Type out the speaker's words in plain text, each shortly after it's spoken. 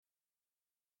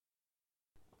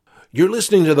You're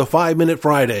listening to the 5 Minute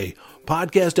Friday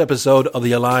podcast episode of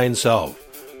The Aligned Self.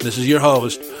 This is your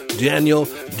host, Daniel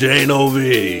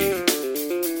Danovi.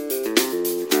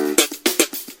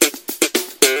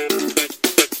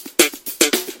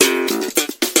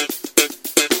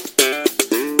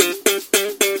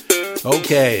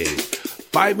 Okay,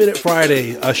 5 Minute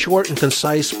Friday, a short and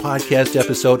concise podcast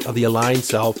episode of The Aligned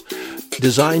Self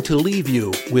designed to leave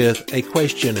you with a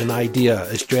question, an idea,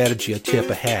 a strategy, a tip,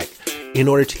 a hack, in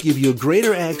order to give you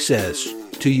greater access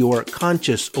to your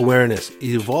conscious awareness,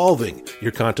 evolving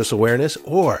your conscious awareness,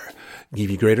 or give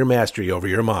you greater mastery over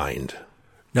your mind.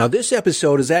 Now, this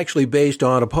episode is actually based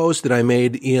on a post that I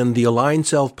made in the Aligned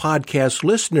Self Podcast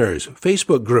Listeners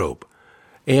Facebook group.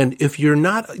 And if you're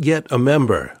not yet a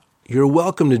member, you're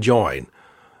welcome to join.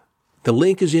 The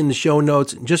link is in the show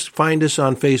notes. Just find us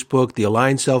on Facebook, the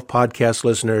Aligned Self Podcast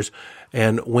Listeners.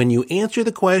 And when you answer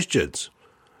the questions,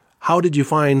 how did you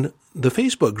find the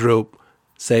Facebook group,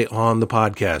 say on the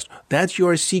podcast? That's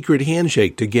your secret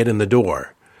handshake to get in the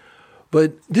door.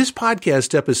 But this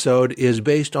podcast episode is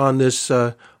based on this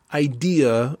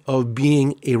idea of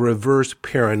being a reverse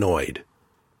paranoid.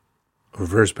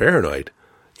 Reverse paranoid?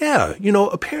 Yeah,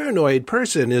 a paranoid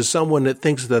person is someone that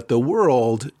thinks that the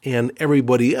world and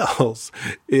everybody else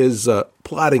is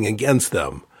plotting against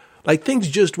them. Like things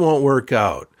just won't work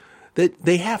out. That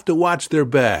they have to watch their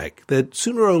back, that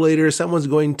sooner or later someone's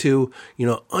going to,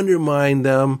 undermine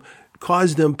them,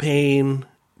 cause them pain.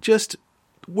 Just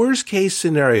worst case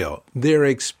scenario, they're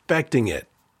expecting it.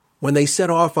 When they set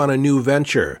off on a new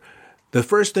venture, the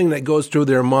first thing that goes through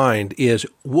their mind is,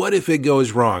 what if it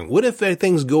goes wrong? What if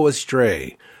things go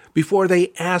astray? Before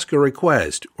they ask a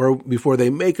request or before they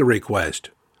make a request,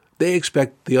 they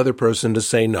expect the other person to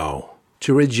say no,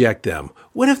 to reject them.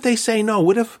 What if they say no?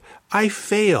 What if I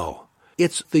fail?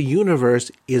 It's the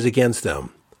universe is against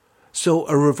them. So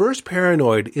a reverse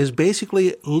paranoid is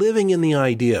basically living in the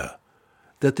idea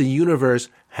that the universe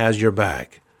has your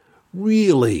back.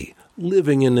 Really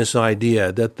living in this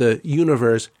idea that the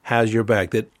universe has your back,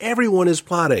 that everyone is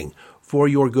plotting for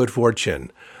your good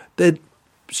fortune, that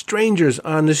strangers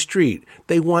on the street,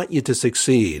 they want you to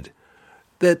succeed,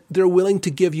 that they're willing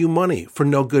to give you money for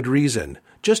no good reason,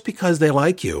 just because they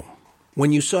like you.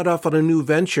 When you set off on a new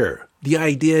venture, the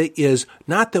idea is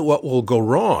not that what will go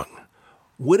wrong.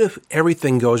 What if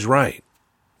everything goes right?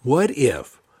 What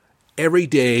if every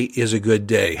day is a good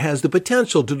day, has the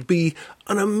potential to be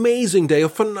an amazing day, a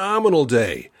phenomenal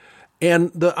day?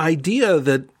 And the idea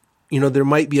that, there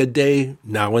might be a day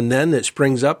now and then that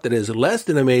springs up that is less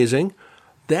than amazing,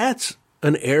 that's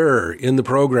an error in the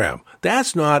program.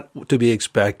 That's not to be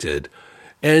expected.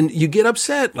 And you get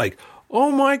upset like,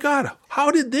 oh my God,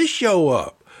 how did this show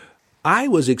up? I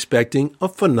was expecting a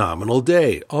phenomenal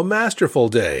day, a masterful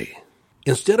day.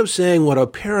 Instead of saying what a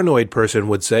paranoid person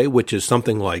would say, which is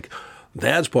something like,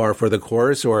 that's par for the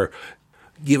course, or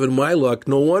given my luck,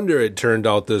 no wonder it turned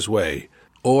out this way,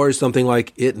 or something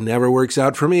like, it never works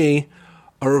out for me,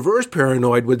 a reverse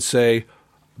paranoid would say,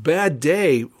 bad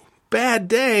day,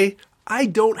 I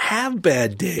don't have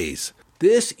bad days.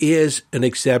 This is an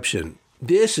exception.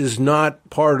 This is not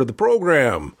part of the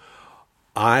program.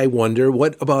 I wonder,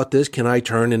 what about this can I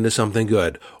turn into something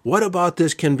good? What about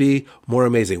this can be more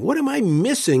amazing? What am I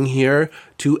missing here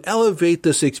to elevate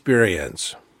this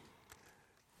experience?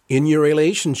 In your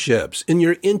relationships, in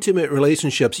your intimate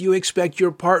relationships, you expect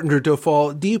your partner to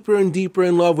fall deeper and deeper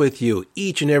in love with you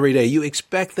each and every day. You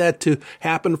expect that to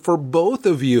happen for both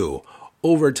of you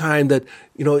over time, that,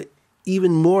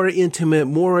 even more intimate,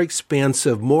 more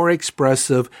expansive, more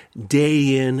expressive,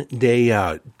 day in, day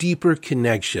out, deeper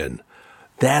connection.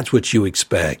 That's what you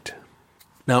expect.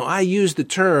 Now, I use the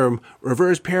term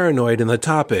reverse paranoid in the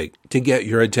topic to get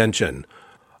your attention.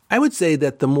 I would say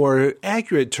that the more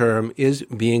accurate term is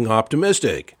being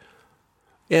optimistic.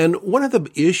 And one of the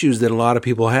issues that a lot of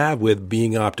people have with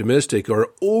being optimistic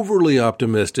or overly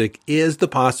optimistic is the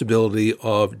possibility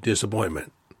of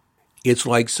disappointment. It's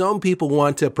like some people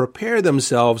want to prepare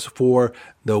themselves for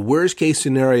the worst case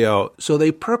scenario, so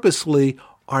they purposely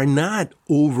are not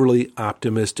overly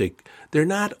optimistic. They're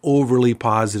not overly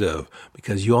positive,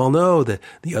 because you all know that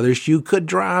the other shoe could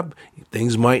drop,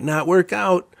 things might not work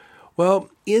out.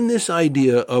 Well, in this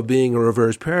idea of being a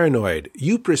reverse paranoid,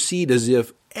 you proceed as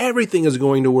if everything is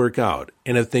going to work out,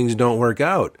 and if things don't work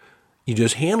out, you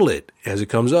just handle it as it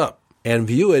comes up and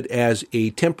view it as a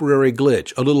temporary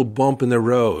glitch, a little bump in the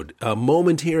road, a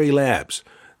momentary lapse,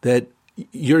 that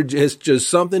you're just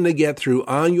something to get through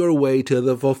on your way to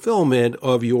the fulfillment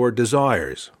of your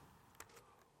desires.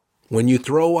 When you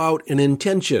throw out an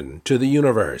intention to the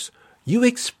universe, You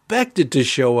expect it to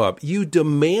show up. You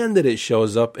demand that it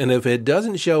shows up. And if it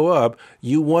doesn't show up,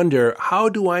 you wonder, how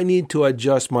do I need to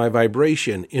adjust my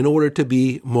vibration in order to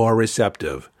be more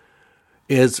receptive?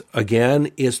 It's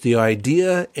the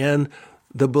idea and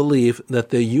the belief that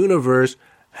the universe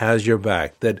has your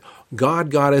back, that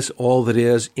God, Goddess, all that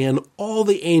is, and all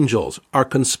the angels are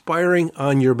conspiring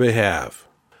on your behalf.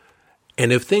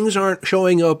 And if things aren't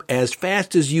showing up as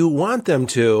fast as you want them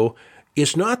to,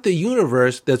 it's not the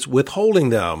universe that's withholding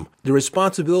them. The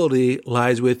responsibility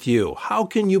lies with you. How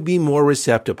can you be more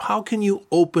receptive? How can you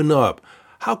open up?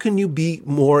 How can you be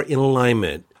more in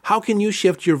alignment? How can you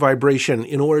shift your vibration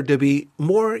in order to be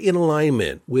more in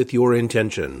alignment with your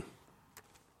intention?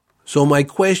 So my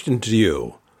question to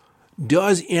you,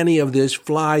 does any of this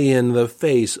fly in the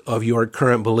face of your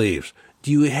current beliefs?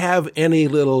 Do you have any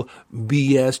little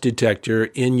BS detector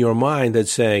in your mind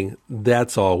that's saying,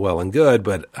 that's all well and good,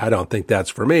 but I don't think that's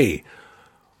for me?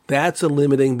 That's a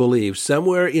limiting belief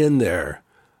somewhere in there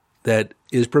that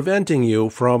is preventing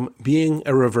you from being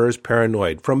a reverse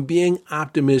paranoid, from being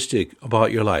optimistic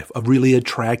about your life, of really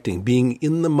attracting, being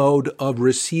in the mode of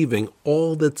receiving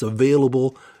all that's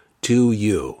available to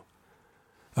you.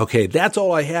 Okay, that's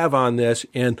all I have on this,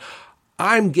 and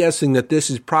I'm guessing that this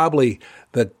is probably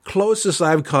the closest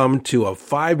I've come to a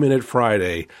 5-Minute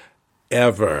Friday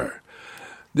ever.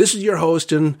 This is your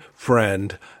host and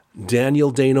friend,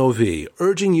 Daniel Dano V,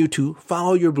 urging you to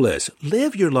follow your bliss,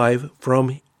 live your life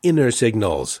from inner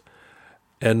signals,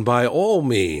 and by all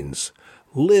means,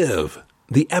 live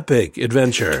the epic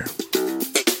adventure.